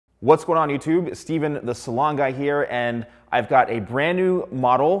What's going on YouTube? Steven, the Salon Guy here, and I've got a brand new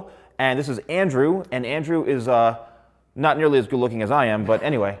model, and this is Andrew, and Andrew is not nearly as good looking as I am, but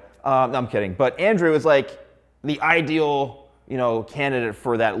anyway, no, I'm kidding. But Andrew is like the ideal, candidate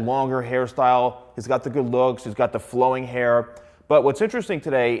for that longer hairstyle. He's got the good looks, he's got the flowing hair. But what's interesting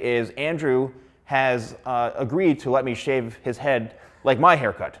today is Andrew has agreed to let me shave his head like my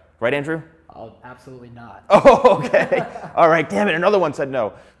haircut. Right, Andrew? Oh, absolutely not. Oh, okay. All right, damn it, another one said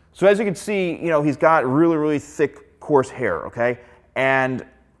no. So as you can see, he's got really, really thick, coarse hair, okay? And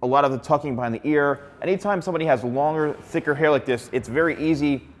a lot of the tucking behind the ear. Anytime somebody has longer, thicker hair like this, it's very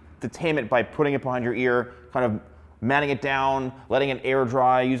easy to tame it by putting it behind your ear, kind of matting it down, letting it air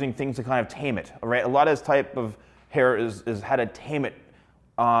dry, using things to kind of tame it, all right? A lot of this type of hair is how to tame it.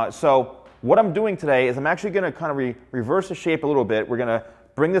 So what I'm doing today is I'm actually gonna kind of reverse the shape a little bit. We're gonna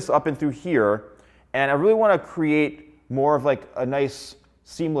bring this up and through here, and I really wanna create more of like a nice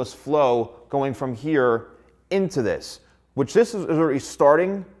seamless flow going from here into this, which this is already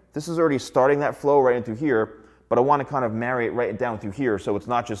starting. This is already starting that flow right into here, but I want to kind of marry it right down through here, so it's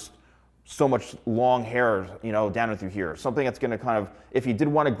not just so much long hair, down and through here. Something that's going to kind of, if you did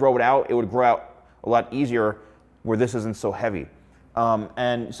want to grow it out, it would grow out a lot easier where this isn't so heavy.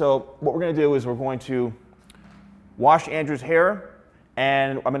 And so what we're going to do is we're going to wash Andrew's hair,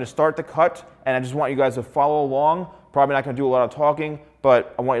 and I'm going to start the cut, and I just want you guys to follow along. Probably not going to do a lot of talking,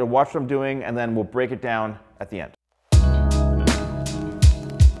 but I want you to watch what I'm doing, and then we'll break it down at the end.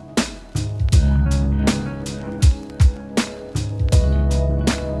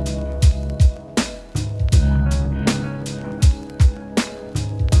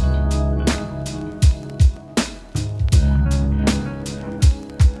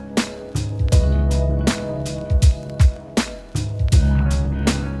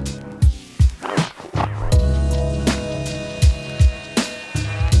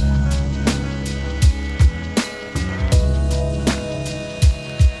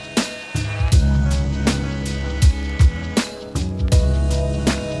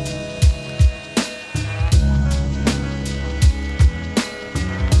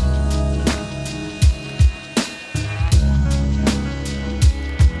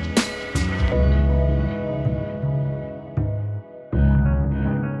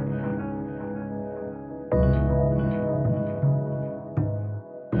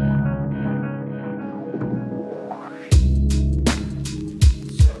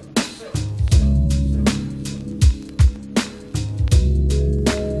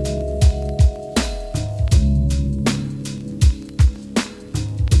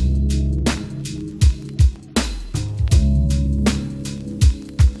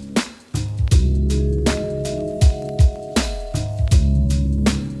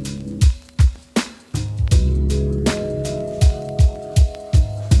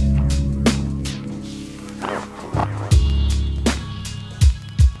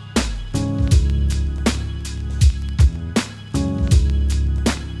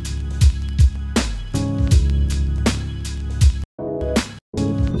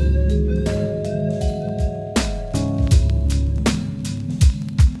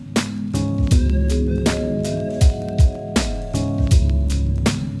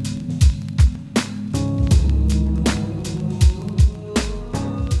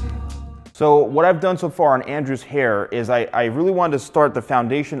 So what I've done so far on Andrew's hair is I really wanted to start the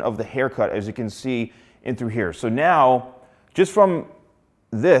foundation of the haircut, as you can see in through here. So now, just from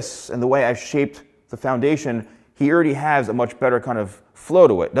this and the way I've shaped the foundation, he already has a much better kind of flow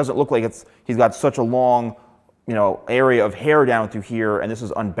to it. It doesn't look like he's got such a long, area of hair down through here, and this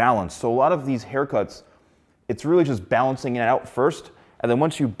is unbalanced. So a lot of these haircuts, it's really just balancing it out first, and then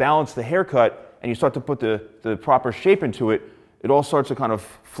once you balance the haircut and you start to put the proper shape into it, it all starts to kind of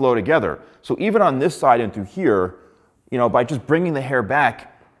flow together. So even on this side and through here, by just bringing the hair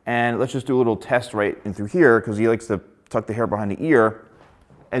back, and let's just do a little test right in through here, because he likes to tuck the hair behind the ear.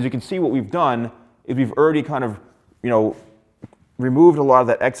 As you can see, what we've done is we've already kind of, removed a lot of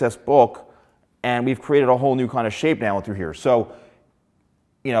that excess bulk, and we've created a whole new kind of shape now through here. So,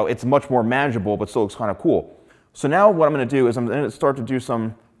 it's much more manageable, but still looks kind of cool. So now what I'm going to do is I'm going to start to do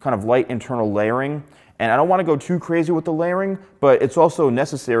some kind of light internal layering. And I don't want to go too crazy with the layering, but it's also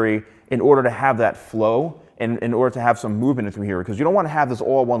necessary in order to have that flow and in order to have some movement through here, because you don't want to have this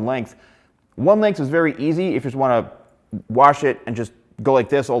all one length. One length is very easy if you just want to wash it and just go like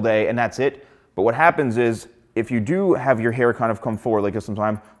this all day and that's it. But what happens is if you do have your hair kind of come forward like this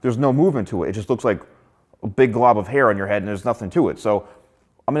sometimes, there's no movement to it. It just looks like a big glob of hair on your head and there's nothing to it. So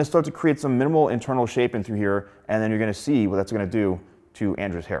I'm going to start to create some minimal internal shape in through here, and then you're going to see what that's going to do to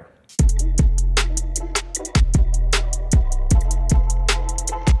Andrew's hair.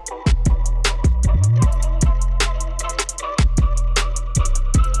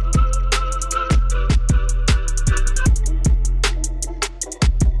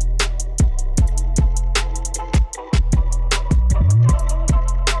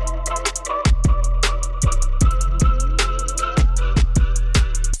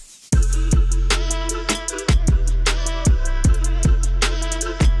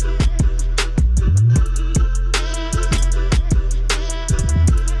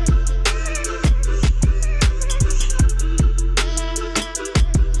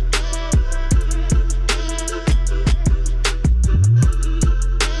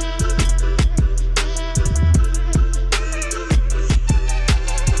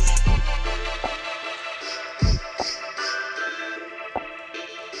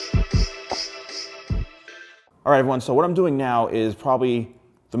 All right, everyone, so what I'm doing now is probably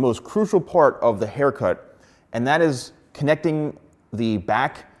the most crucial part of the haircut, and that is connecting the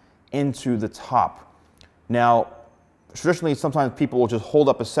back into the top. Now, traditionally, sometimes people will just hold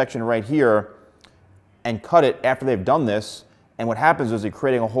up a section right here and cut it after they've done this, and what happens is they're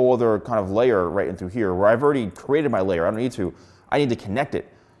creating a whole other kind of layer right in through here, where I've already created my layer. I don't need to. I need to connect it.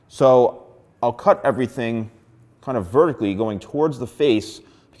 So I'll cut everything kind of vertically going towards the face,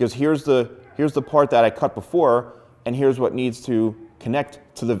 because here's the part that I cut before, and here's what needs to connect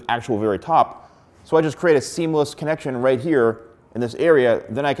to the actual very top. So I just create a seamless connection right here in this area,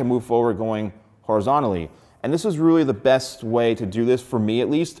 then I can move forward going horizontally. And this is really the best way to do this, for me at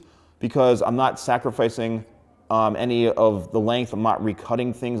least, because I'm not sacrificing any of the length. I'm not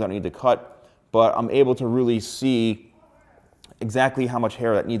recutting things I need to cut, but I'm able to really see exactly how much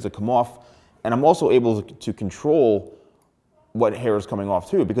hair that needs to come off. And I'm also able to control what hair is coming off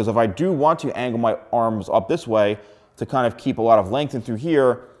too, because if I do want to angle my arms up this way to kind of keep a lot of length in through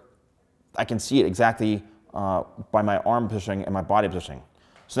here, I can see it exactly by my arm positioning and my body positioning.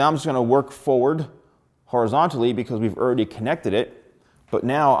 So now I'm just going to work forward horizontally because we've already connected it, but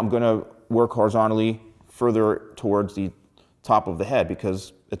now I'm going to work horizontally further towards the top of the head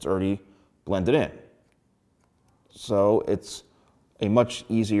because it's already blended in. So it's a much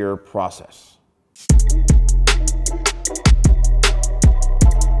easier process.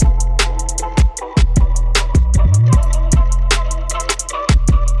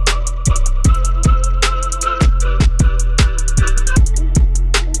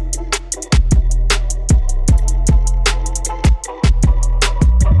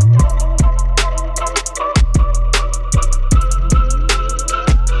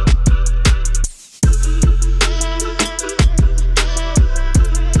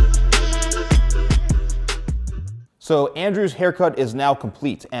 So Andrew's haircut is now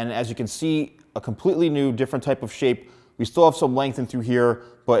complete, and as you can see, a completely new, different type of shape. We still have some length in through here,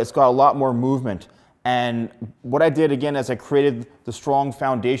 but it's got a lot more movement. And what I did again is I created the strong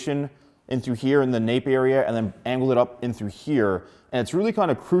foundation in through here in the nape area and then angled it up in through here. And it's really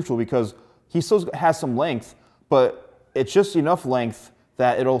kind of crucial because he still has some length, but it's just enough length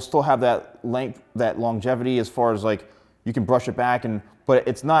that it'll still have that length, that longevity as far as like you can brush it back, but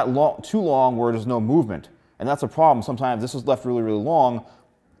it's not too long where there's no movement. And that's a problem. Sometimes this is left really, really long.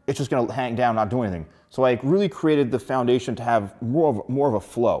 It's just going to hang down, not do anything. So I really created the foundation to have more of a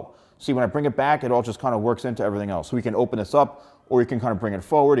flow. See, when I bring it back, it all just kind of works into everything else. So we can open this up, or you can kind of bring it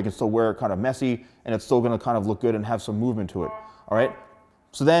forward. You can still wear it kind of messy, and it's still going to kind of look good and have some movement to it. All right.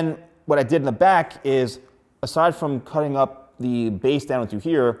 So then what I did in the back is, aside from cutting up the base down through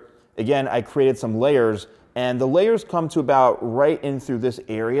here, again, I created some layers, and the layers come to about right in through this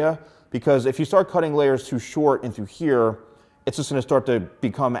area. Because if you start cutting layers too short in through here, it's just going to start to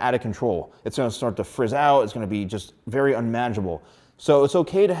become out of control. It's going to start to frizz out. It's going to be just very unmanageable. So it's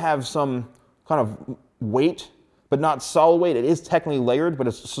okay to have some kind of weight, but not solid weight. It is technically layered, but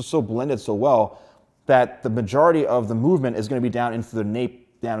it's just so blended so well that the majority of the movement is going to be down into the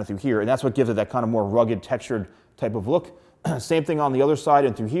nape, down through here. And that's what gives it that kind of more rugged, textured type of look. Same thing on the other side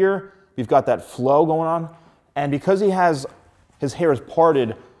and through here. We've got that flow going on. And because his hair is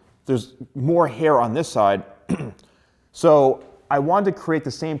parted, there's more hair on this side. So I wanted to create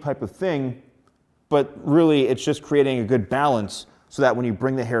the same type of thing, but really it's just creating a good balance so that when you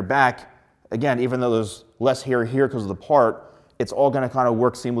bring the hair back, again, even though there's less hair here because of the part, it's all going to kind of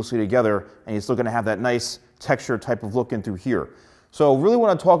work seamlessly together, and you're still going to have that nice texture type of look in through here. So really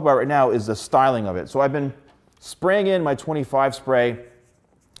what I talk about right now is the styling of it. So I've been spraying in my 25 spray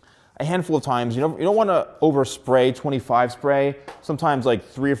a handful of times. You don't want to overspray 25 spray. Sometimes like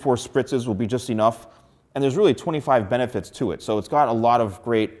 3 or 4 spritzes will be just enough. And there's really 25 benefits to it. So it's got a lot of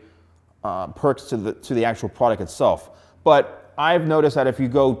great perks to the actual product itself. But I've noticed that if you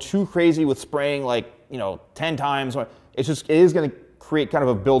go too crazy with spraying like 10 times, it is going to create kind of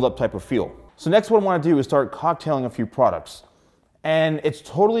a build-up type of feel. So next what I want to do is start cocktailing a few products. And it's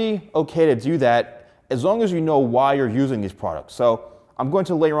totally okay to do that as long as you know why you're using these products. So I'm going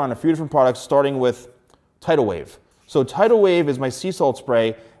to layer on a few different products, starting with Tidal Wave. So Tidal Wave is my sea salt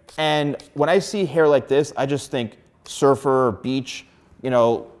spray, and when I see hair like this, I just think surfer, beach,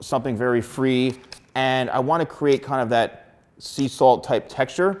 something very free, and I want to create kind of that sea salt type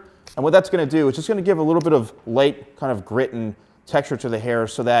texture. And what that's going to do is just going to give a little bit of light kind of grit and texture to the hair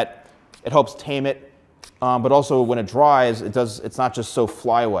so that it helps tame it, but also when it dries, it's not just so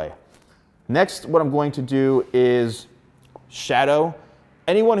fly away. Next, what I'm going to do is shadow.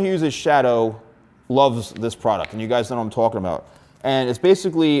 Anyone who uses shadow loves this product, and you guys know what I'm talking about. And it's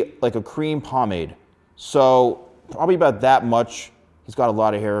basically like a cream pomade. So probably about that much. He's got a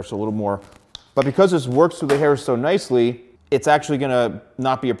lot of hair, so a little more. But because this works through the hair so nicely, it's actually gonna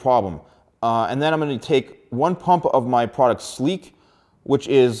not be a problem. And then I'm gonna take 1 pump of my product Sleek, which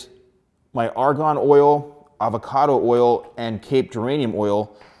is my argan oil, avocado oil, and Cape geranium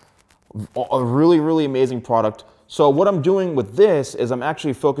oil. A really, really amazing product. So what I'm doing with this is I'm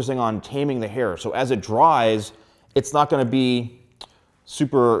actually focusing on taming the hair. So as it dries, it's not gonna be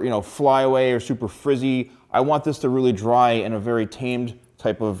super, fly away or super frizzy. I want this to really dry in a very tamed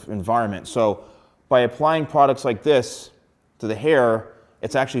type of environment. So by applying products like this to the hair,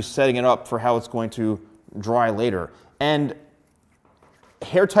 it's actually setting it up for how it's going to dry later. And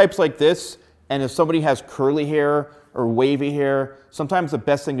hair types like this, and if somebody has curly hair or wavy hair, sometimes the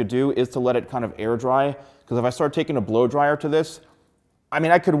best thing to do is to let it kind of air dry. Because if I start taking a blow dryer to this, I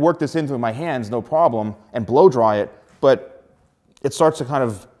mean, I could work this into my hands, no problem, and blow dry it, but it starts to kind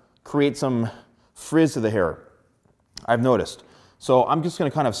of create some frizz to the hair, I've noticed. So I'm just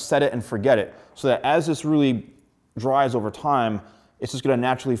gonna kind of set it and forget it, so that as this really dries over time, it's just gonna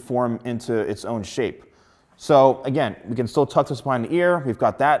naturally form into its own shape. So again, we can still tuck this behind the ear. We've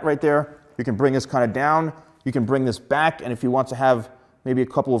got that right there. You can bring this kind of down. You can bring this back, and if you want to have maybe a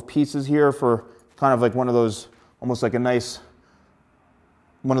couple of pieces here for kind of like one of those, almost like a nice,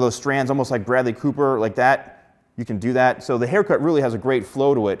 one of those strands, almost like Bradley Cooper, like that, you can do that. So the haircut really has a great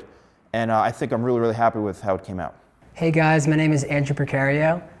flow to it, and I think I'm really, really happy with how it came out. Hey guys, my name is Andrew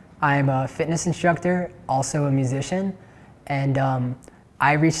Precario. I'm a fitness instructor, also a musician, and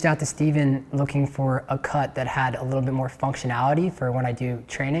I reached out to Steven looking for a cut that had a little bit more functionality for when I do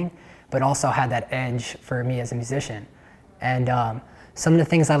training, but also had that edge for me as a musician. And some of the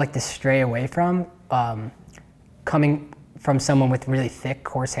things I like to stray away from, coming from someone with really thick,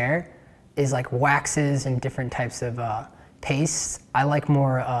 coarse hair, is like waxes and different types of pastes. I like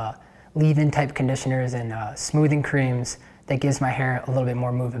more leave-in type conditioners and smoothing creams that gives my hair a little bit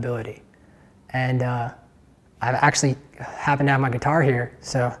more movability. And I actually happen to have my guitar here,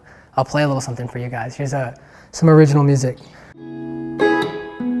 so I'll play a little something for you guys. Here's some original music.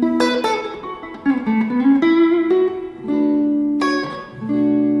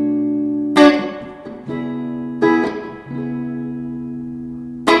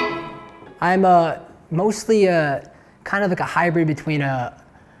 I'm mostly kind of like a hybrid between a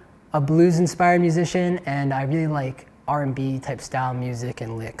blues-inspired musician, and I really like R&B type style music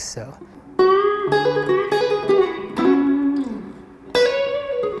and licks, so.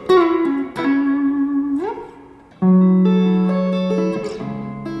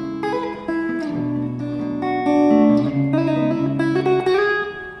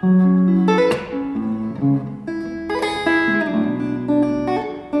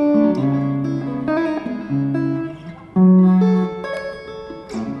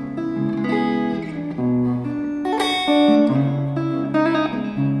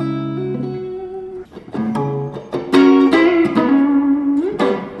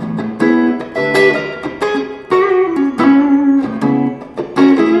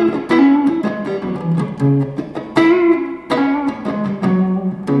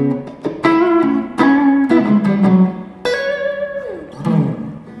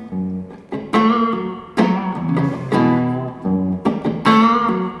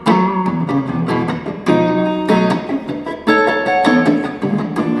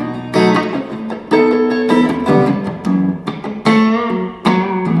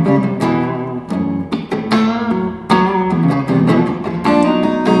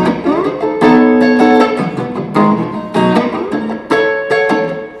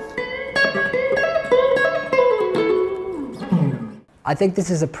 I think this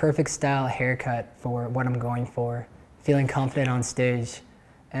is a perfect style haircut for what I'm going for, feeling confident on stage,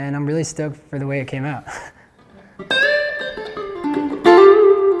 and I'm really stoked for the way it came out.